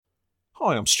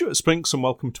Hi, I'm Stuart Spinks and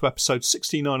welcome to episode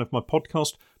 69 of my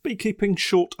podcast, Beekeeping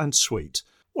Short and Sweet.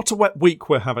 What a wet week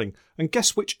we're having, and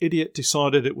guess which idiot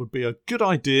decided it would be a good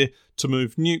idea to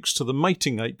move nukes to the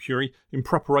mating apiary in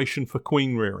preparation for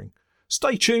queen rearing.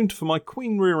 Stay tuned for my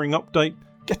queen rearing update,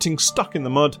 getting stuck in the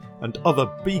mud, and other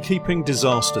beekeeping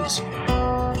disasters.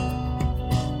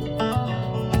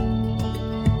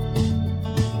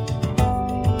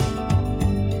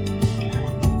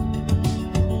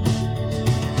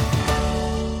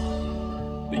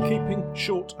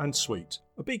 Short and Sweet,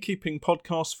 a beekeeping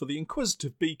podcast for the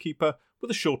inquisitive beekeeper with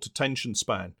a short attention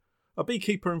span. A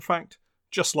beekeeper, in fact,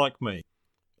 just like me.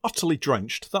 Utterly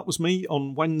drenched, that was me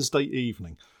on Wednesday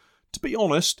evening. To be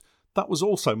honest, that was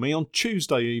also me on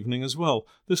Tuesday evening as well.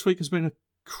 This week has been a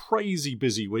crazy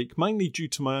busy week, mainly due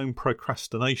to my own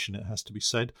procrastination, it has to be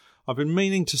said. I've been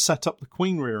meaning to set up the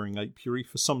queen rearing apiary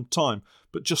for some time,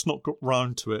 but just not got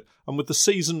round to it, and with the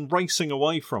season racing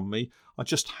away from me, I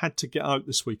just had to get out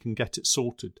this week and get it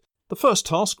sorted. The first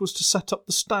task was to set up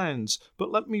the stands,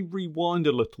 but let me rewind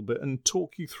a little bit and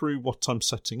talk you through what I'm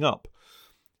setting up.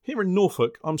 Here in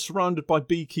Norfolk, I'm surrounded by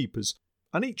beekeepers,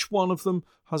 and each one of them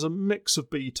has a mix of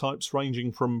bee types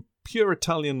ranging from pure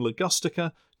Italian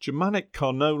Ligustica, Germanic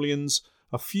Carnolians,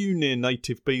 a few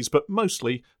near-native bees, but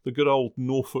mostly the good old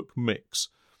Norfolk mix.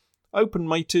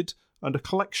 Open-mated and a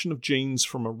collection of genes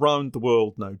from around the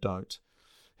world, no doubt.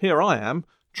 Here I am,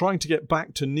 trying to get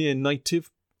back to near-native,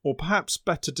 or perhaps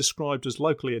better described as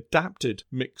locally adapted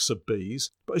mix of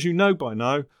bees, but as you know by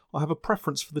now, I have a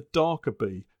preference for the darker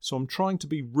bee, so I'm trying to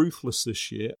be ruthless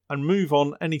this year and move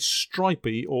on any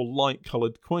stripy or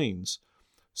light-coloured queens.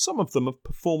 Some of them have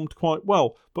performed quite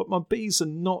well, but my bees are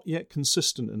not yet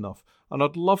consistent enough, and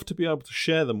I'd love to be able to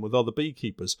share them with other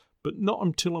beekeepers, but not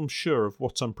until I'm sure of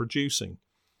what I'm producing.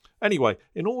 Anyway,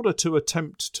 in order to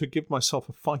attempt to give myself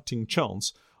a fighting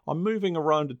chance, I'm moving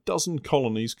around a dozen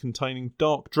colonies containing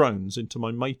dark drones into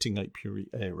my mating apiary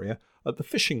area at the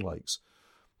fishing lakes.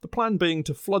 The plan being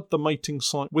to flood the mating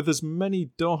site with as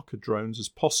many darker drones as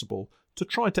possible to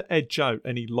try to edge out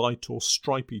any light or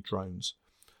stripy drones.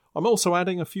 I'm also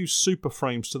adding a few super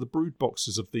frames to the brood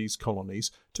boxes of these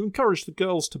colonies to encourage the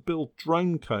girls to build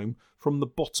drone comb from the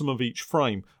bottom of each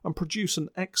frame and produce an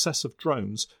excess of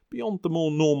drones beyond the more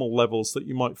normal levels that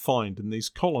you might find in these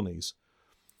colonies.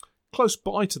 Close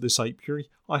by to this apiary,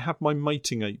 I have my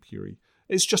mating apiary.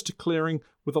 It's just a clearing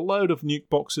with a load of nuke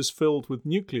boxes filled with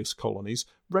nucleus colonies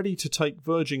ready to take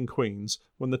virgin queens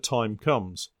when the time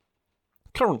comes.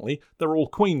 Currently, they're all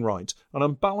queen-right, and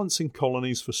I'm balancing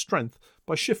colonies for strength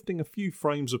by shifting a few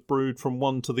frames of brood from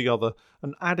one to the other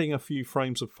and adding a few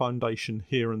frames of foundation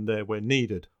here and there where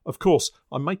needed. Of course,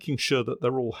 I'm making sure that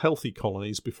they're all healthy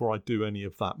colonies before I do any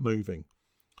of that moving.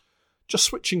 Just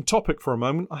switching topic for a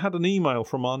moment, I had an email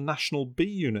from our National Bee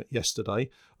Unit yesterday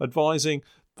advising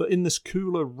that in this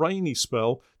cooler, rainy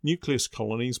spell, nucleus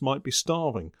colonies might be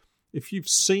starving. If you've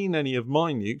seen any of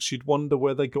my nukes, you'd wonder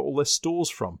where they got all their stores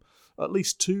from. At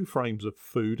least 2 frames of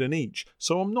food in each,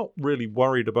 so I'm not really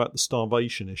worried about the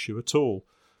starvation issue at all.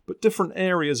 But different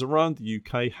areas around the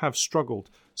UK have struggled,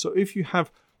 so if you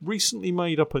have recently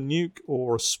made up a nuke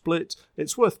or a split,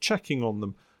 it's worth checking on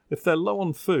them. If they're low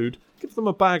on food, give them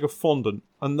a bag of fondant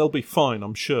and they'll be fine,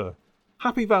 I'm sure.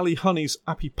 Happy Valley Honey's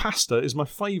Apipasta is my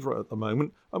favourite at the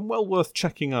moment and well worth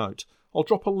checking out. I'll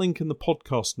drop a link in the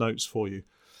podcast notes for you.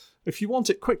 If you want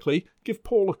it quickly, give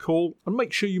Paul a call and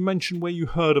make sure you mention where you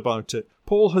heard about it.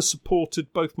 Paul has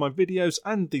supported both my videos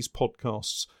and these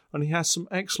podcasts, and he has some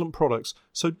excellent products,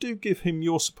 so do give him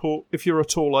your support if you're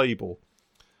at all able.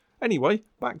 Anyway,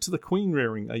 back to the queen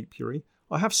rearing apiary.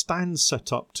 I have stands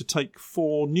set up to take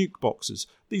 4 nuke boxes.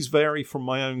 These vary from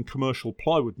my own commercial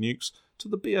plywood nukes to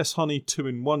the BS Honey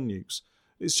 2-in-1 nukes.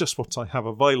 It's just what I have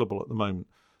available at the moment.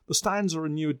 The stands are a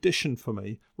new addition for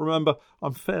me. Remember,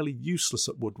 I'm fairly useless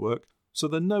at woodwork, so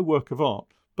they're no work of art.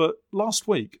 But last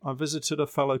week I visited a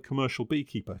fellow commercial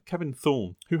beekeeper, Kevin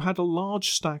Thorne, who had a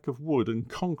large stack of wood and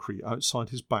concrete outside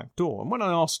his back door. And when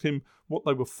I asked him what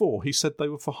they were for, he said they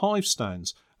were for hive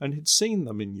stands, and he'd seen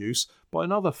them in use by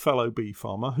another fellow bee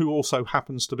farmer who also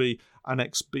happens to be an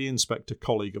ex-bee inspector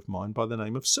colleague of mine by the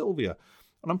name of Sylvia.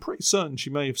 And I'm pretty certain she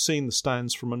may have seen the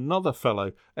stands from another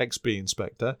fellow ex-bee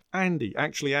inspector, Andy.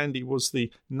 Actually, Andy was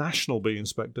the national bee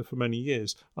inspector for many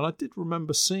years, and I did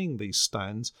remember seeing these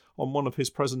stands on one of his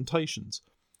presentations.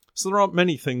 So there aren't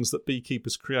many things that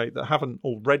beekeepers create that haven't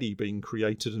already been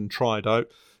created and tried out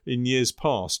in years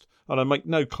past, and I make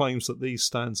no claims that these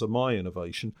stands are my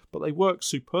innovation, but they work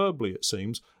superbly, it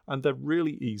seems, and they're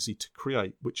really easy to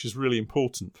create, which is really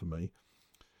important for me.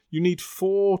 You need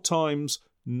 4 times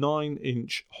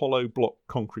 9-inch hollow block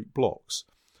concrete blocks.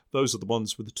 those are the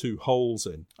ones with the 2 holes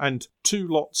in, and 2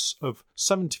 lots of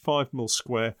 75mm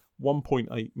square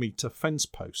 1.8 metre fence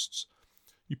posts.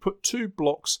 You put 2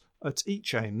 blocks at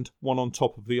each end, one on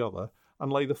top of the other,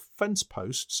 and lay the fence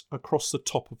posts across the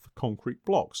top of the concrete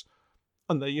blocks.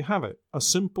 And there you have it, a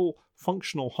simple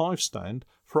functional hive stand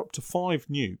for up to 5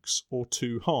 nukes or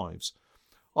 2 hives.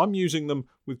 I'm using them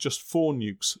with just 4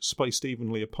 nukes spaced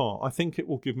evenly apart. I think it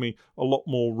will give me a lot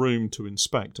more room to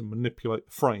inspect and manipulate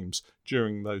the frames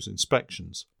during those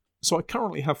inspections. So I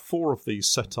currently have 4 of these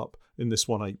set up in this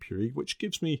one apiary, which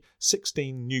gives me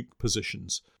 16 nuke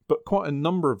positions. But quite a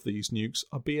number of these nukes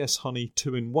are BS Honey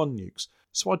 2-in-1 nukes,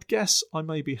 so I'd guess I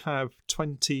maybe have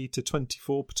 20 to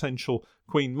 24 potential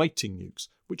queen mating nukes,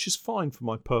 which is fine for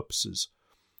my purposes.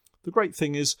 The great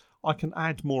thing is I can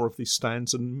add more of these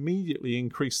stands and immediately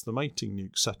increase the mating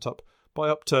nuke setup by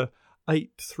up to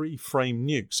 8 3-frame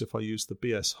nukes if I use the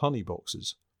BS Honey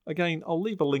boxes. Again, I'll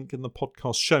leave a link in the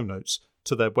podcast show notes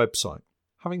to their website.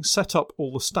 Having set up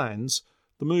all the stands,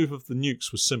 the move of the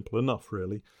nukes was simple enough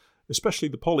really, especially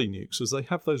the poly nukes, as they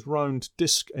have those round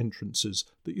disc entrances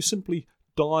that you simply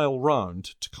dial round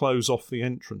to close off the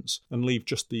entrance and leave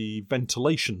just the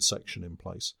ventilation section in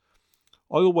place.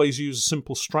 I always use a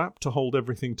simple strap to hold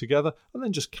everything together and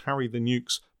then just carry the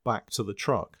nukes back to the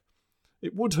truck.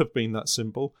 It would have been that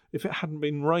simple if it hadn't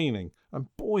been raining,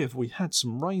 and boy have we had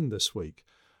some rain this week.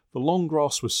 The long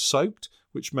grass was soaked,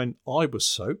 which meant I was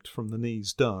soaked from the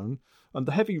knees down, and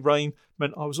the heavy rain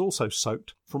meant I was also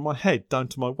soaked from my head down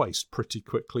to my waist pretty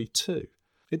quickly too.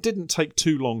 It didn't take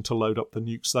too long to load up the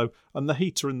nukes though, and the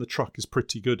heater in the truck is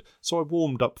pretty good, so I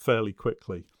warmed up fairly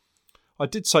quickly. I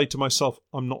did say to myself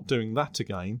I'm not doing that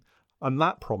again, and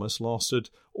that promise lasted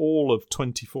all of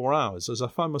 24 hours as I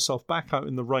found myself back out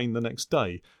in the rain the next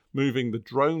day, moving the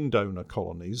drone donor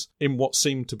colonies in what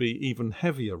seemed to be even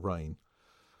heavier rain.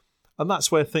 And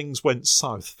that's where things went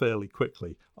south fairly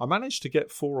quickly. I managed to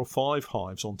get 4 or 5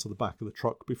 hives onto the back of the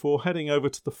truck before heading over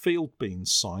to the field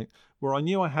beans site, where I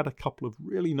knew I had a couple of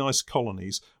really nice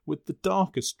colonies with the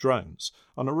darkest drones,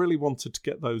 and I really wanted to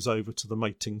get those over to the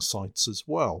mating sites as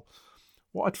well.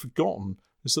 What I'd forgotten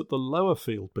is that the lower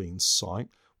field beans site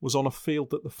was on a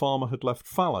field that the farmer had left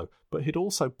fallow, but he'd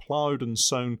also ploughed and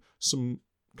sown some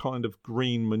kind of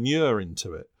green manure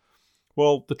into it.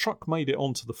 Well, the truck made it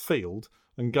onto the field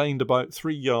and gained about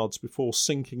 3 yards before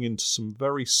sinking into some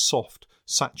very soft,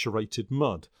 saturated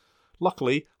mud.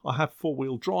 Luckily, I have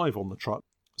 4-wheel drive on the truck,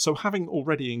 so having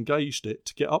already engaged it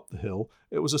to get up the hill,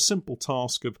 it was a simple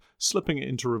task of slipping it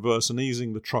into reverse and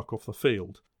easing the truck off the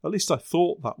field. At least I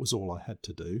thought that was all I had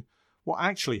to do. What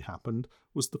actually happened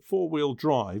was the 4-wheel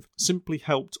drive simply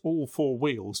helped all 4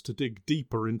 wheels to dig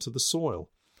deeper into the soil.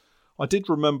 I did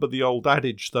remember the old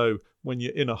adage, though, when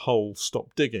you're in a hole,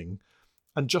 stop digging,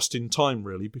 and just in time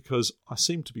really, because I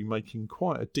seem to be making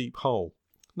quite a deep hole.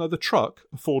 Now the truck,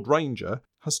 a Ford Ranger,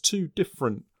 has 2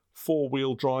 different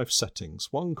 4-wheel drive settings,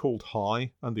 one called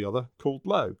high and the other called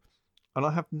low, and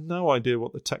I have no idea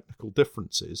what the technical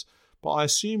difference is, but I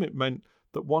assume it meant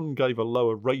that one gave a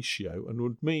lower ratio and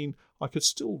would mean I could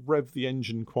still rev the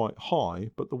engine quite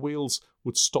high, but the wheels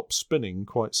would stop spinning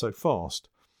quite so fast.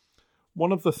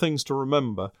 One of the things to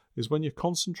remember is when you're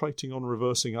concentrating on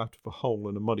reversing out of a hole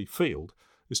in a muddy field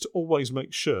is to always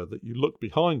make sure that you look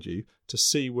behind you to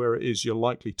see where it is you're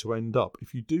likely to end up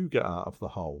if you do get out of the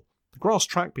hole. The grass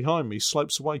track behind me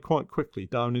slopes away quite quickly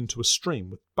down into a stream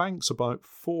with banks about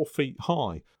 4 feet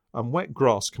high, and wet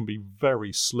grass can be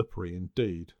very slippery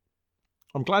indeed.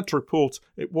 I'm glad to report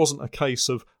it wasn't a case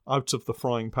of out of the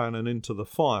frying pan and into the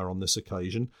fire on this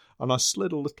occasion, and I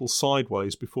slid a little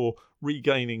sideways before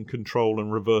regaining control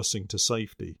and reversing to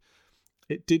safety.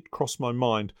 It did cross my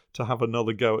mind to have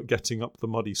another go at getting up the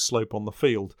muddy slope on the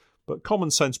field, but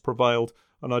common sense prevailed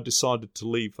and I decided to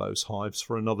leave those hives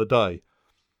for another day.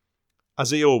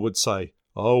 As Eeyore would say,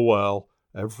 oh well,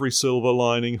 every silver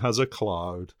lining has a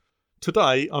cloud.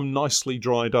 Today I'm nicely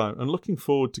dried out and looking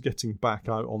forward to getting back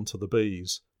out onto the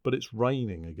bees, but it's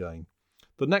raining again.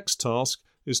 The next task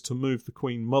is to move the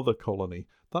queen mother colony.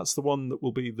 That's the one that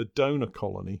will be the donor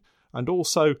colony, and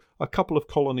also a couple of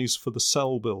colonies for the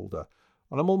cell builder.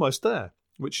 And I'm almost there,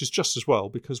 which is just as well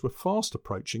because we're fast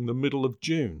approaching the middle of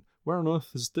June. Where on earth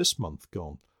has this month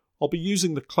gone? I'll be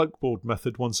using the cloakboard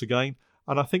method once again,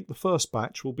 and I think the first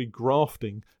batch will be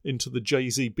grafting into the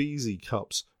JZBZ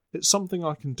cups. It's something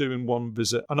I can do in one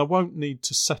visit, and I won't need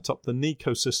to set up the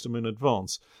Nico system in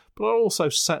advance, but I'll also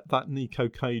set that Nico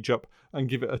cage up and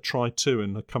give it a try too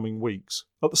in the coming weeks.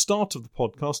 At the start of the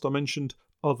podcast I mentioned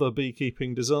other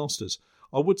beekeeping disasters.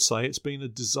 I would say it's been a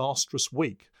disastrous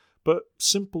week, but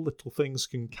simple little things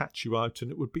can catch you out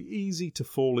and it would be easy to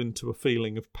fall into a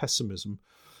feeling of pessimism.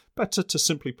 Better to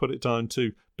simply put it down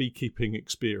to beekeeping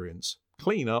experience.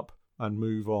 Clean up and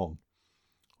move on.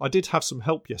 I did have some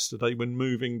help yesterday when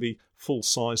moving the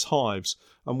full-size hives,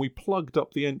 and we plugged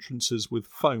up the entrances with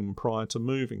foam prior to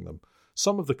moving them.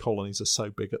 Some of the colonies are so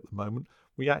big at the moment,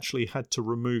 we actually had to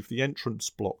remove the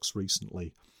entrance blocks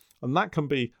recently, and that can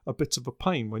be a bit of a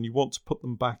pain when you want to put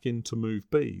them back in to move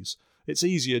bees. It's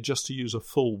easier just to use a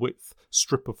full-width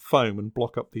strip of foam and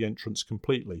block up the entrance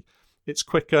completely. It's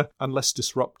quicker and less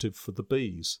disruptive for the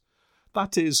bees.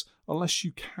 That is, unless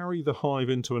you carry the hive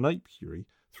into an apiary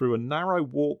through a narrow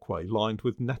walkway lined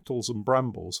with nettles and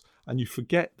brambles, and you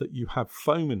forget that you have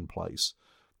foam in place.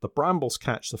 The brambles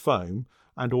catch the foam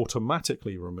and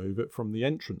automatically remove it from the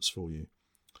entrance for you.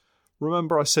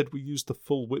 Remember I said we used the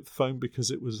full width foam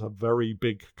because it was a very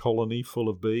big colony full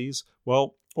of bees?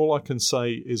 Well, all I can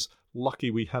say is lucky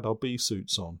we had our bee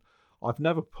suits on. I've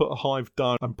never put a hive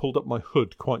down and pulled up my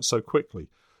hood quite so quickly.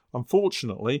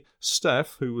 Unfortunately,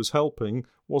 Steph, who was helping,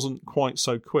 wasn't quite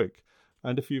so quick.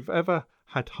 And if you've ever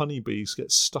had honeybees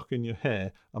get stuck in your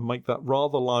hair and make that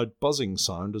rather loud buzzing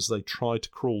sound as they try to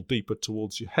crawl deeper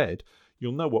towards your head,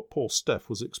 you'll know what poor Steph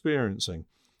was experiencing.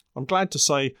 I'm glad to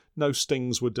say no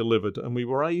stings were delivered and we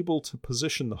were able to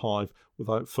position the hive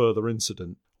without further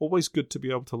incident. Always good to be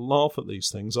able to laugh at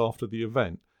these things after the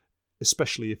event,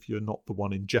 especially if you're not the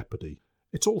one in jeopardy.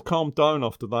 It all calmed down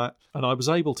after that, and I was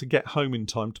able to get home in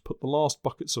time to put the last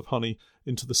buckets of honey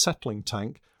into the settling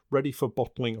tank, ready for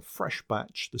bottling a fresh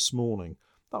batch this morning.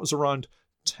 That was around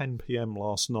 10 p.m.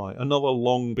 last night. Another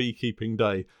long beekeeping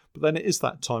day, but then it is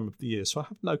that time of the year, so I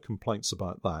have no complaints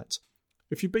about that.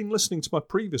 If you've been listening to my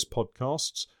previous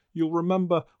podcasts, you'll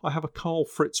remember I have a Carl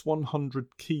Fritz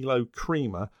 100 kilo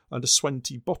creamer and a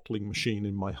Swente bottling machine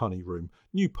in my honey room,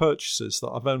 new purchases that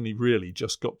I've only really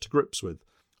just got to grips with.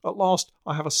 At last,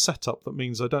 I have a setup that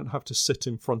means I don't have to sit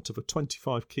in front of a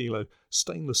 25 kilo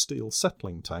stainless steel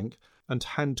settling tank and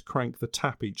hand crank the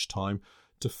tap each time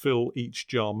to fill each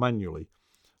jar manually.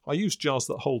 I use jars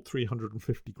that hold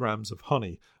 350 grams of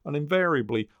honey, and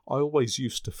invariably I always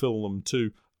used to fill them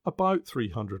to about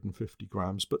 350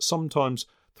 grams, but sometimes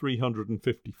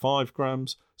 355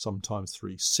 grams, sometimes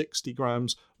 360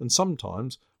 grams, and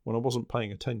sometimes, when I wasn't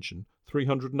paying attention,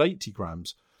 380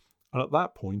 grams. And at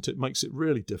that point it makes it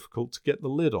really difficult to get the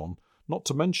lid on, not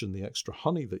to mention the extra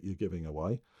honey that you're giving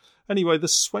away. Anyway, the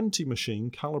Swente machine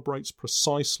calibrates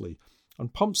precisely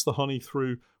and pumps the honey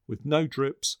through with no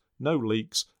drips, no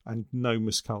leaks and no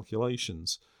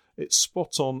miscalculations. It's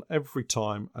spot on every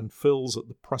time and fills at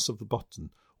the press of the button.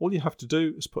 All you have to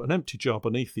do is put an empty jar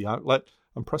beneath the outlet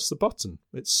and press the button.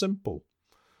 It's simple.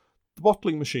 The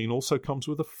bottling machine also comes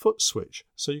with a foot switch,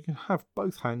 so you can have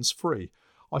both hands free.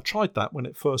 I tried that when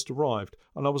it first arrived,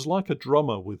 and I was like a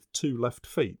drummer with two left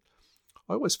feet.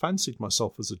 I always fancied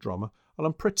myself as a drummer, and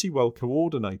I'm pretty well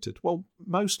coordinated. Well,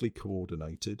 mostly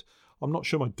coordinated. I'm not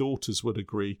sure my daughters would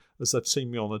agree, as they've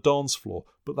seen me on a dance floor,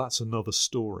 but that's another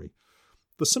story.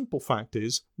 The simple fact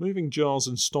is, moving jars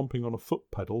and stomping on a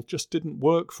foot pedal just didn't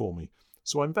work for me,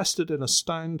 so I invested in a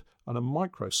stand and a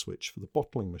micro switch for the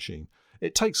bottling machine.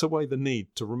 It takes away the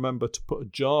need to remember to put a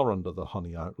jar under the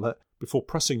honey outlet before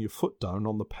pressing your foot down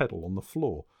on the pedal on the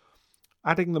floor.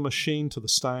 Adding the machine to the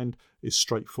stand is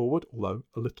straightforward, although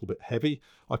a little bit heavy.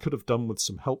 I could have done with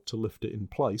some help to lift it in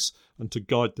place and to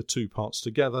guide the two parts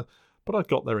together, but I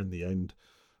got there in the end.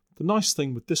 The nice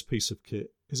thing with this piece of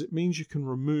kit is it means you can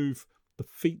remove the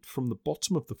feet from the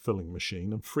bottom of the filling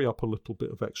machine and free up a little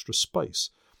bit of extra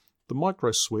space. The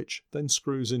micro switch then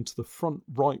screws into the front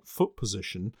right foot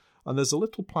position, and there's a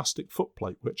little plastic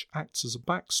footplate which acts as a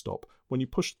backstop when you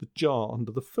push the jar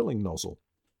under the filling nozzle.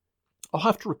 I'll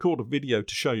have to record a video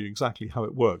to show you exactly how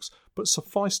it works, but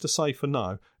suffice to say for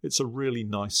now, it's a really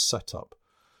nice setup.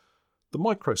 The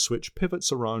micro switch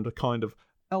pivots around a kind of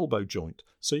elbow joint,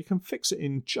 so you can fix it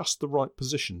in just the right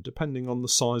position depending on the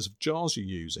size of jars you're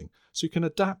using, so you can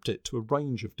adapt it to a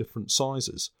range of different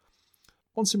sizes.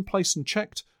 Once in place and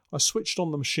checked, I switched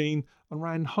on the machine and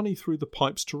ran honey through the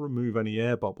pipes to remove any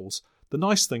air bubbles. The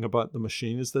nice thing about the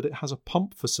machine is that it has a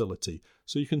pump facility,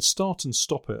 so you can start and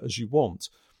stop it as you want.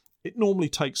 It normally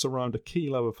takes around 1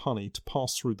 kilo of honey to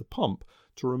pass through the pump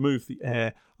to remove the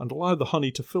air and allow the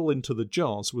honey to fill into the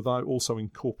jars without also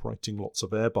incorporating lots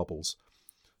of air bubbles.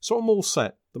 So I'm all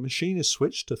set. The machine is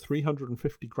switched to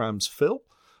 350 grams fill.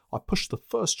 I push the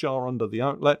first jar under the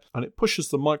outlet and it pushes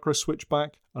the micro switch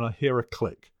back and I hear a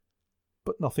click.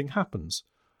 But nothing happens.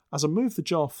 As I move the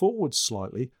jar forwards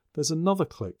slightly, there's another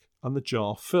click and the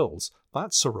jar fills.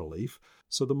 That's a relief.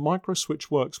 So the micro switch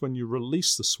works when you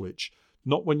release the switch,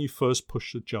 not when you first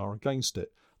push the jar against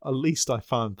it. At least I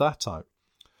found that out.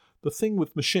 The thing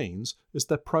with machines is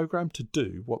they're programmed to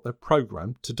do what they're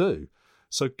programmed to do.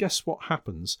 So guess what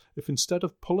happens if instead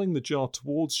of pulling the jar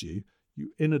towards you,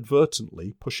 you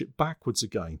inadvertently push it backwards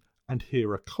again and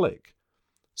hear a click.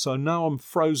 So now I'm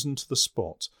frozen to the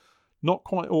spot, not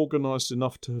quite organised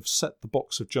enough to have set the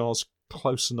box of jars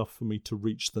close enough for me to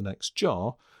reach the next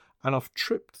jar, and I've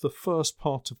tripped the first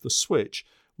part of the switch,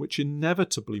 which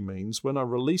inevitably means when I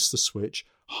release the switch,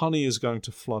 honey is going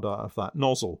to flood out of that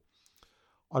nozzle.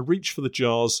 I reach for the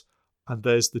jars, and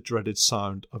there's the dreaded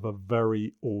sound of a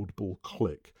very audible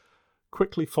click,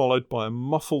 quickly followed by a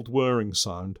muffled whirring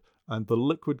sound and the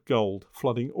liquid gold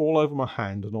flooding all over my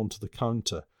hand and onto the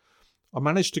counter. I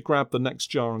managed to grab the next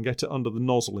jar and get it under the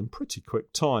nozzle in pretty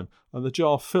quick time, and the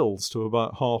jar fills to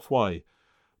about halfway.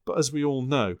 But as we all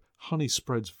know, honey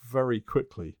spreads very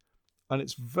quickly, and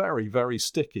it's very, very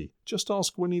sticky. Just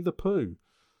ask Winnie the Pooh.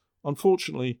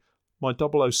 Unfortunately, my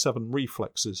 007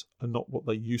 reflexes are not what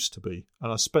they used to be,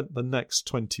 and I spent the next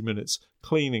 20 minutes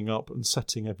cleaning up and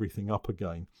setting everything up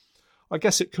again. I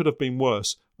guess it could have been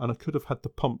worse, and I could have had the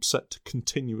pump set to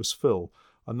continuous fill,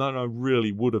 and then I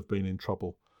really would have been in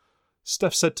trouble.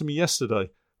 Steph said to me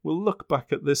yesterday, "We'll look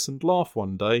back at this and laugh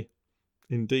one day."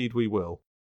 Indeed we will.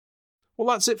 Well,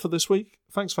 that's it for this week.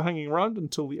 Thanks for hanging around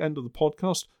until the end of the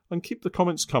podcast, and keep the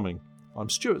comments coming. I'm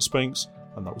Stuart Spinks,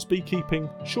 and that was Beekeeping,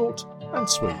 Short and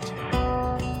Sweet.